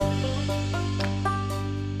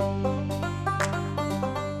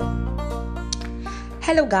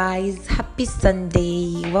Hello, guys. Happy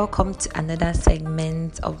Sunday. Welcome to another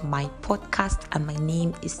segment of my podcast, and my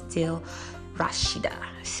name is still Rashida.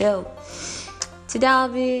 So, today I'll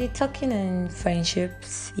be talking on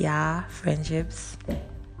friendships. Yeah, friendships.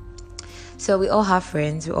 So, we all have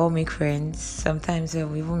friends, we all make friends. Sometimes we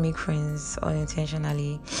even make friends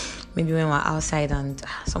unintentionally. Maybe when we're outside and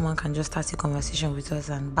someone can just start a conversation with us,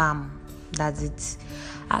 and bam, that's it.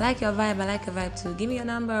 I like your vibe too. Give me your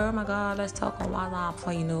number. Oh my god, let's talk on WhatsApp.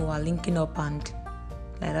 Before you know, we're linking up, and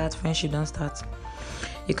like that, friendship don't start.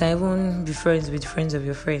 You can even be friends with friends of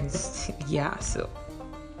your friends. Yeah, so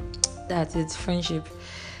that's it, friendship.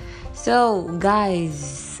 So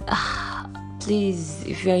guys, please,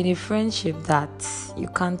 if you're in a friendship that you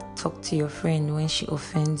can't talk to your friend when she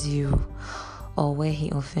offends you, or when he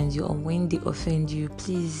offends you, or when they offend you,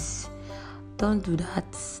 please don't do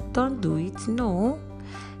that. Don't do it. No.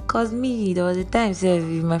 Cause me, there was a time,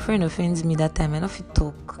 if my friend offends me that time, I don't fit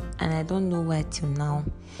talk, and I don't know why till now.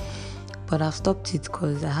 But I've stopped it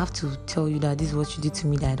because I have to tell you that this is what you did to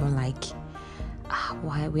me that I don't like.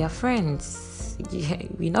 Why? We are friends. Yeah,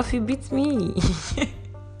 we not feel beat me.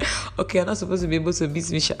 Okay, I'm not supposed to be able to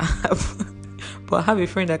beat me, but I have a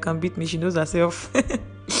friend that can beat me. She knows herself.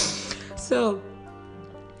 So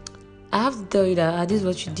I have to tell you that this is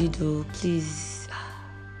what you did. Oh, please.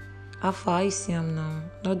 How far you see him now?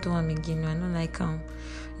 Not do him again. I don't like him.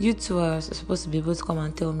 You two are supposed to be able to come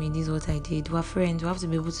and tell me this is what I did. We're friends. We have to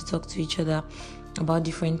be able to talk to each other about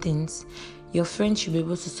different things. Your friend should be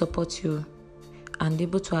able to support you and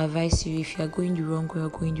able to advise you if you are going the wrong way or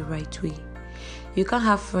going the right way. You can't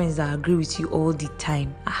have friends that agree with you all the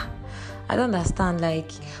time. I don't understand. Like,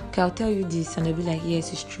 okay, I'll tell you this, and they'll be like,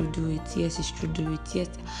 yes, it's true, do it. Yes, it's true, do it. Yes.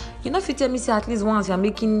 You know, if you tell me, say, at least once you're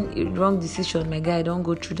making a wrong decision, my guy, don't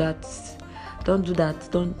go through that. Don't do that.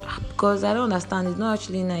 Don't, because I don't understand. It's not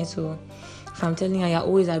actually nice. So, if I'm telling you, you're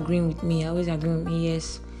always agreeing with me,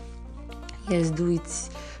 yes, do it.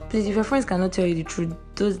 Please, if your friends cannot tell you the truth,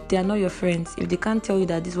 they are not your friends. If they can't tell you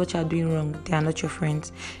that this is what you're doing wrong, they are not your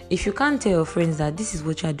friends. If you can't tell your friends that this is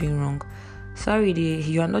what you're doing wrong, sorry,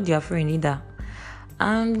 you are not their friend either.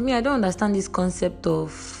 And me, I don't understand this concept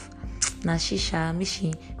of Nashisha,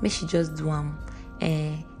 me she just do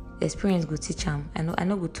experience go teach him. I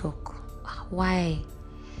know go talk. Why?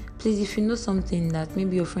 Please, if you know something that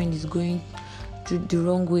maybe your friend is going the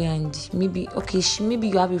wrong way, and maybe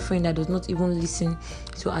you have a friend that does not even listen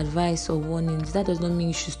to advice or warnings, that does not mean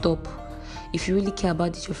you should stop. If you really care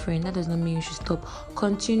about your friend, that does not mean you should stop.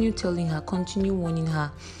 Continue telling her, continue warning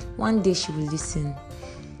her. One day she will listen.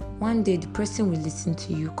 One day the person will listen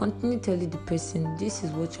to you. Continue telling the person, this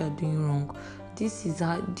is what you are doing wrong. This is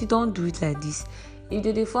how, you don't do it like this. If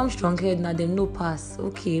they form strong head, now they no pass.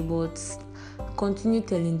 Okay, but continue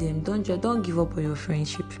telling them. Don't give up on your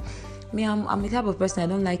friendship. Me, I'm the type of person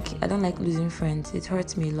I don't like losing friends. It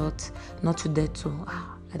hurts me a lot. Not to death too.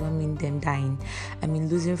 I don't mean them dying. I mean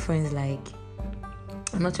losing friends, like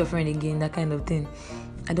I'm not your friend again, that kind of thing.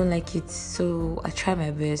 I don't like it. So I try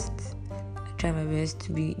my best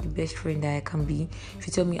to be the best friend that I can be. If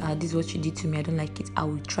you tell me, this is what you did to me, I don't like it, I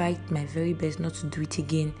will try my very best not to do it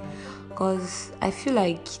again. Because I feel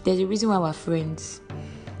like there's a reason why we're friends.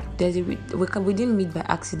 We didn't meet by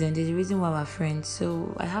accident. There's a reason why we're friends.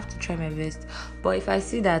 So I have to try my best. But if I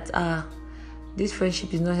see that this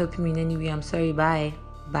friendship is not helping me in any way, I'm sorry, bye.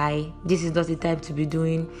 This is not the time to be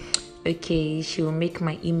doing, okay, she will make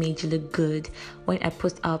my image look good. When I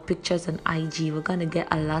post our pictures on IG, we're gonna get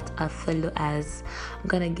a lot of followers. I'm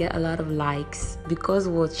gonna get a lot of likes. Because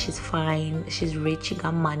what? She's fine, she's rich, she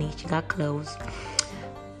got money, she got clothes.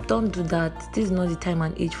 Don't do that. This is not the time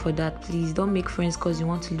and age for that. Please don't make friends because you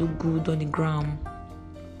want to look good on the gram.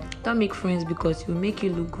 Don't make friends because it will make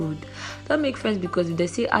you look good. Don't make friends because if they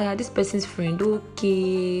say, this person's friend,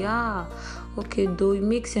 okay, though it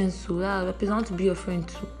makes sense. So, the person wants to be your friend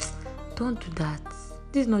too. Don't do that.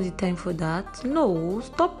 This is not the time for that. No,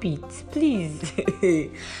 stop it, please.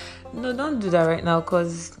 No, don't do that right now,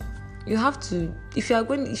 because you have to. If you're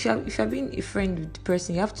being a friend with the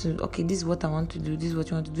person, you have to. Okay, this is what I want to do. This is what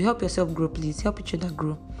you want to do. Help yourself grow, please. Help each other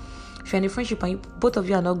grow. If you're in a friendship and both of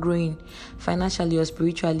you are not growing financially or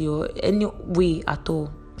spiritually or any way at all,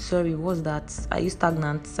 sorry, what's that? Are you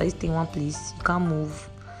stagnant? Are you staying in one place? You can't move.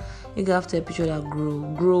 You have to help each other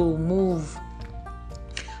grow, move.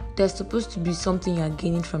 There's supposed to be something you're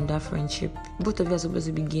gaining from that friendship. Both of you are supposed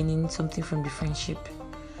to be gaining something from the friendship.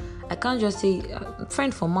 I can't just say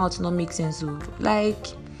friend for mouth not make sense. So, like,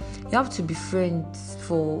 you have to be friends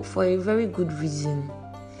for a very good reason.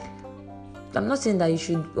 I'm not saying that you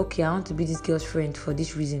should, okay, I want to be this girl's friend for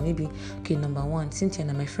this reason. Maybe, okay, number one, Cynthia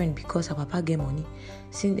is my friend because her papa get money.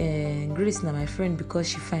 Grace is my friend because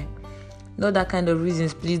she fine. Not that kind of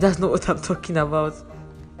reasons, please. That's not what I'm talking about.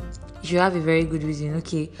 You have a very good reason.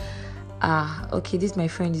 Okay, this my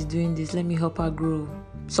friend is doing this. Let me help her grow.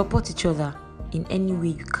 Support each other in any way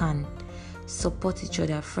you can. Support each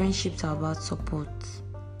other. Friendships are about support.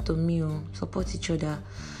 To me, support each other.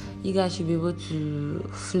 You guys should be able to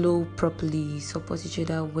flow properly, support each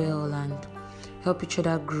other well, and help each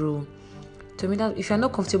other grow. To me, that if you're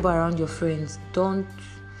not comfortable around your friends, don't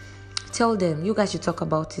tell them. You guys should talk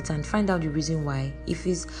about it and find out the reason why. If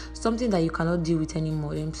it's something that you cannot deal with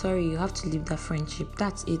anymore, then I'm sorry, you have to leave that friendship.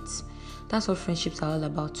 That's it. That's what friendships are all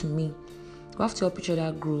about to me. You have to help each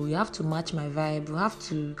other grow. You have to match my vibe. You have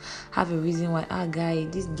to have a reason why, guy,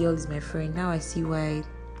 this girl is my friend. Now I see why.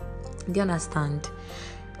 Do you understand?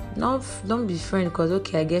 Don't be friend because,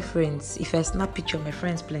 okay, I get friends. If I snap picture, my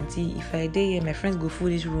friends plenty. If I day here, my friends go full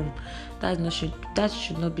this room. That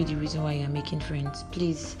should not be the reason why you're making friends.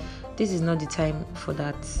 Please, this is not the time for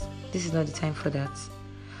that. This is not the time for that.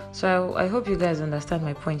 So I hope you guys understand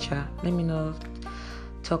my point, Sha. Let me know.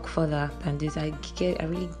 Talk further than this. I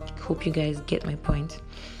really hope you guys get my point.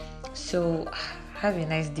 So have a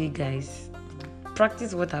nice day, guys.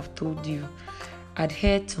 Practice what I've told you.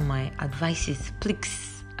 Adhere to my advices,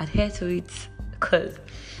 please. Adhere to it, because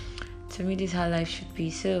to me this is how life should be.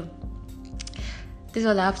 So this is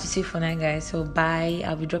all I have to say for now, guys. So bye.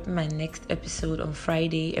 I'll be dropping my next episode on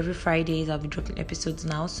Friday. Every Fridays I'll be dropping episodes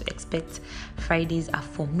now, so expect Fridays are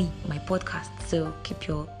for me, my podcast. So keep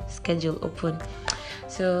your schedule open.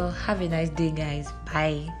 So have a nice day, guys.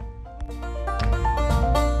 Bye.